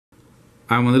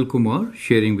I'm Anil Kumar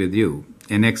sharing with you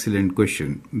an excellent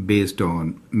question based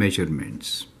on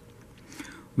measurements.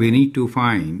 We need to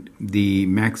find the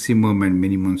maximum and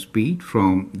minimum speed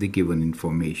from the given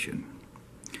information.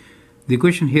 The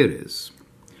question here is,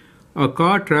 a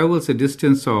car travels a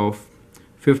distance of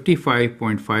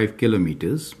 55.5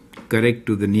 kilometers correct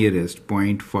to the nearest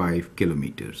 0.5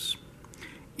 kilometers.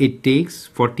 It takes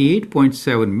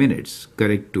 48.7 minutes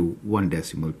correct to 1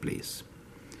 decimal place.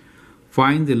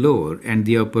 Find the lower and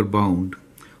the upper bound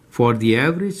for the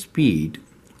average speed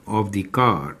of the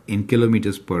car in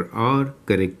kilometers per hour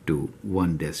correct to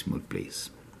 1 decimal place.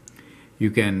 You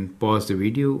can pause the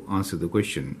video, answer the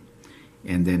question,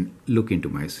 and then look into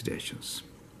my suggestions.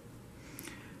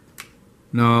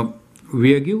 Now,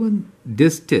 we are given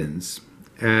distance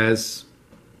as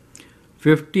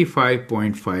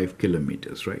 55.5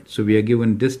 kilometers, right? So we are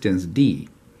given distance D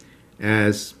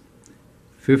as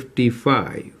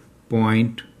 55.5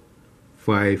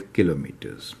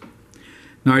 kilometers.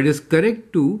 Now it is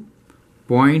correct to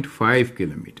 0.5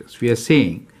 kilometers. We are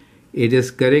saying it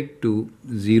is correct to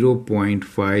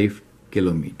 0.5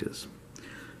 kilometers.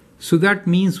 So that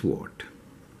means what?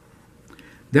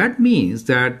 That means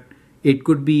that it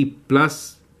could be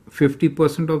plus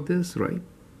 50% of this, right?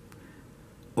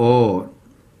 Or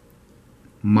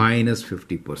minus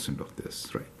 50% of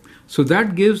this, right? So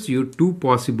that gives you two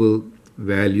possible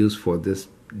values for this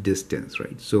distance,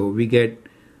 right? So we get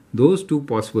those two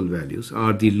possible values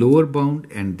are the lower bound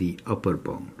and the upper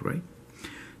bound, right?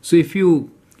 So if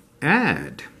you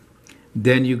add,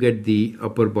 then you get the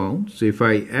upper bound. So if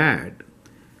I add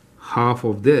half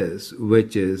of this,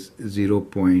 which is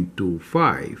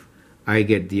 0.25, I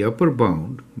get the upper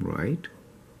bound, right?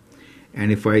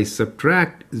 And if I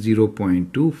subtract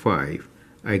 0.25,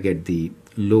 I get the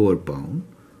lower bound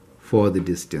for the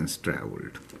distance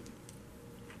traveled.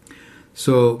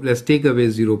 So let's take away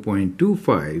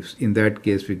 0.25. In that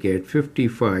case, we get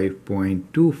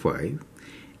 55.25.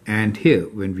 And here,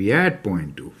 when we add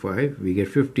 0.25, we get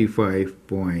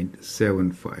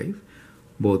 55.75.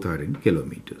 Both are in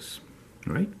kilometers,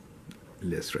 right?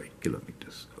 Let's write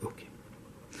kilometers. Okay.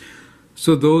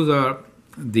 So those are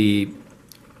the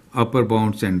upper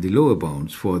bounds and the lower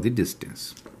bounds for the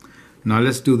distance. Now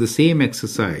let's do the same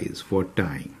exercise for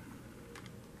time.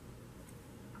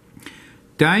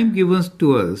 Time given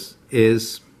to us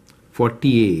is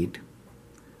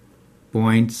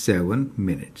 48.7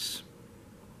 minutes.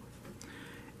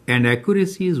 And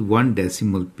accuracy is 1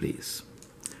 decimal place.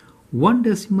 1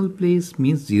 decimal place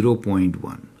means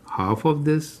 0.1. Half of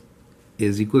this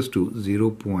is equals to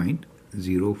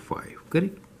 0.05,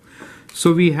 correct?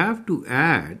 So we have to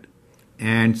add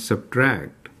and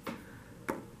subtract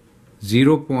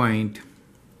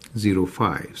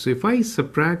 0.05. So if I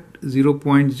subtract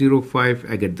 0.05,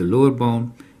 I get the lower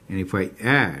bound, and if I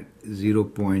add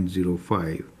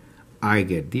 0.05, I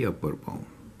get the upper bound.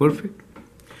 Perfect.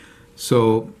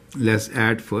 So let's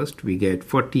add first. We get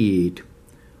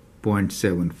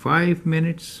 48.75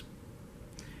 minutes,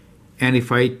 and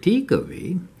if I take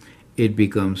away, it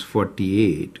becomes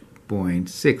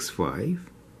 48.65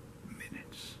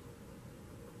 minutes.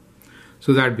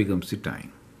 So that becomes the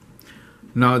time.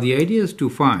 Now the idea is to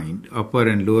find upper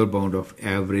and lower bound of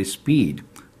average speed.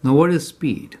 Now what is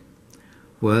speed?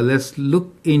 Well, let's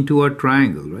look into our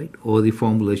triangle, right? Or the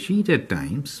formula sheet at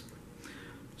times.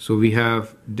 So we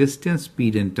have distance,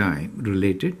 speed and time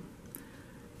related.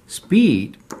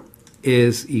 Speed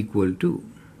is equal to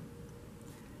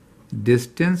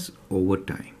distance over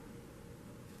time.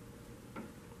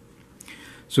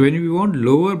 So when we want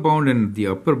lower bound and the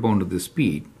upper bound of the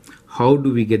speed, how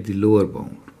do we get the lower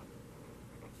bound?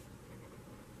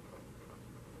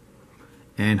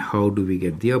 And how do we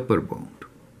get the upper bound?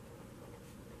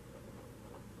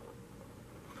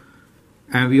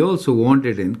 And we also want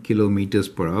it in kilometers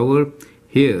per hour.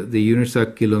 Here the units are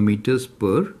kilometers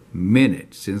per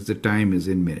minute since the time is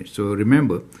in minutes. So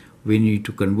remember, we need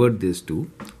to convert this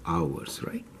to hours,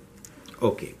 right?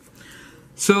 Okay.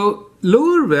 So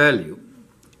lower value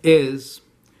is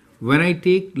when I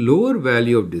take lower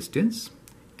value of distance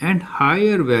and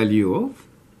higher value of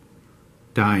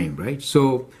time, right?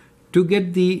 So to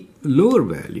get the lower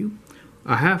value,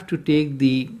 I have to take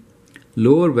the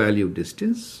lower value of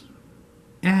distance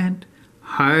and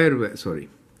higher,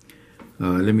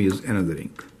 let me use another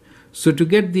ink. So to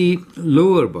get the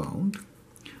lower bound,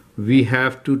 we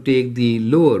have to take the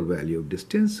lower value of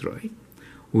distance, right,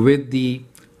 with the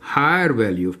higher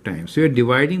value of time. So you're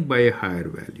dividing by a higher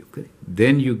value, correct?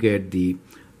 Then you get the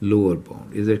lower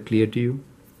bound. Is that clear to you?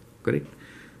 Correct?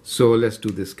 So let's do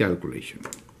this calculation.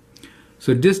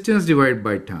 So distance divided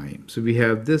by time. So we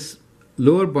have this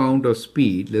lower bound of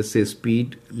speed, let's say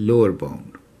speed lower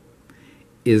bound,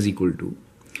 is equal to,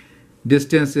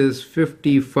 distance is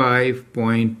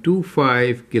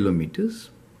 55.25 kilometers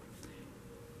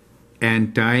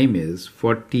and time is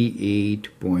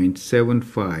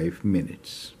 48.75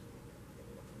 minutes.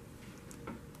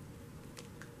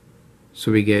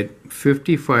 So we get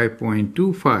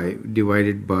 55.25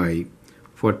 divided by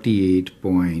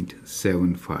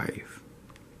 48.75,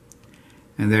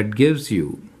 and that gives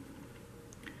you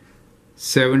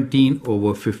 17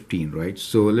 over 15, right?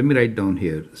 So let me write down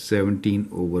here 17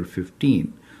 over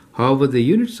 15. However, the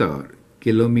units are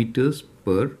kilometers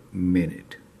per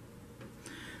minute.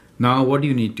 Now what do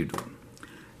you need to do?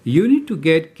 You need to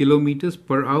get kilometers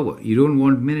per hour. You don't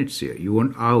want minutes here, you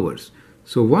want hours.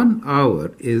 So 1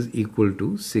 hour is equal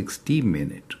to 60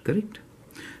 minutes, correct?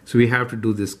 So we have to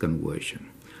do this conversion.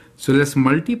 So let's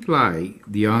multiply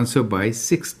the answer by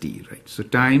 60, right? So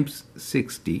times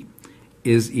 60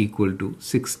 is equal to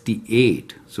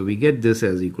 68. So we get this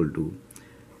as equal to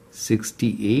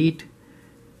 68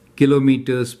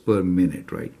 kilometers per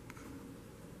minute, right?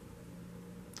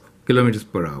 Kilometers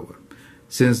per hour.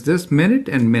 Since this minute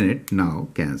and minute now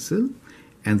cancel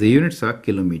and the units are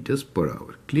kilometers per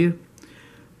hour. Clear?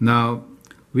 Now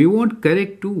we want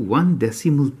correct to one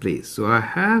decimal place. So I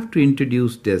have to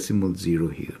introduce decimal 0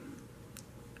 here.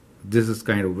 This is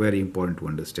kind of very important to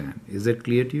understand. Is that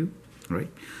clear to you?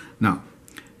 Right? Now,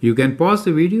 you can pause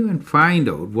the video and find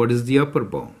out what is the upper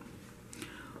bound.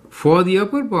 For the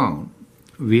upper bound,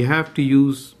 we have to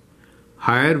use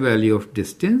higher value of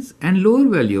distance and lower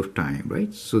value of time,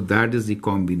 right? So that is the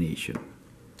combination.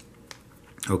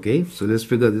 Okay, so let's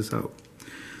figure this out.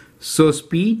 So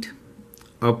speed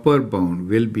upper bound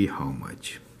will be how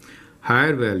much?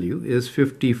 Higher value is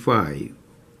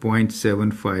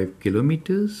 55.75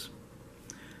 kilometers.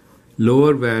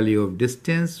 Lower value of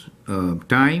distance,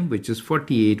 time, which is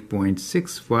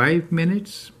 48.65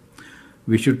 minutes.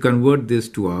 We should convert this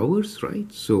to hours,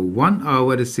 right? So 1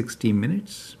 hour is 60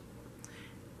 minutes.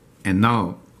 And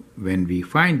now when we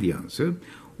find the answer,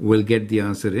 we'll get the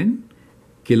answer in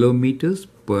kilometers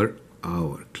per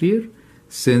hour. Clear?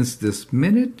 Since this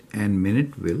minute and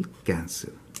minute will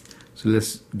cancel. So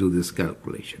let's do this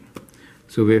calculation.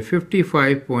 So we have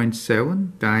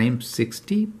 55.7 times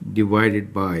 60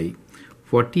 divided by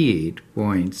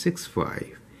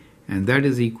 48.65, and that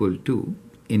is equal to,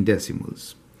 in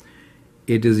decimals,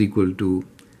 it is equal to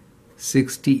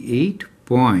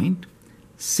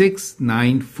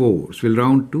 68.694. So we'll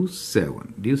round to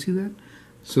 7. Do you see that?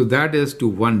 So that is to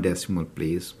one decimal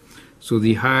place. So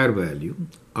the higher value,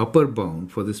 upper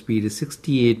bound for the speed is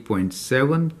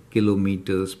 68.7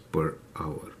 kilometers per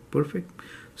hour. Perfect.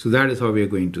 So that is how we are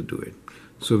going to do it.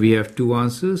 So we have two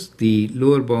answers, the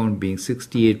lower bound being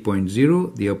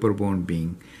 68.0, the upper bound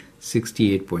being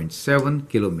 68.7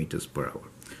 kilometers per hour.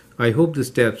 I hope the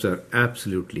steps are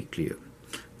absolutely clear.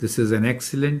 This is an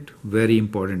excellent, very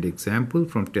important example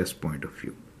from test point of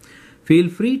view. Feel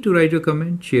free to write your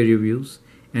comment, share your views,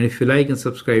 and if you like and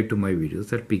subscribe to my videos,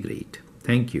 that'd be great.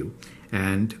 Thank you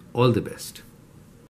and all the best.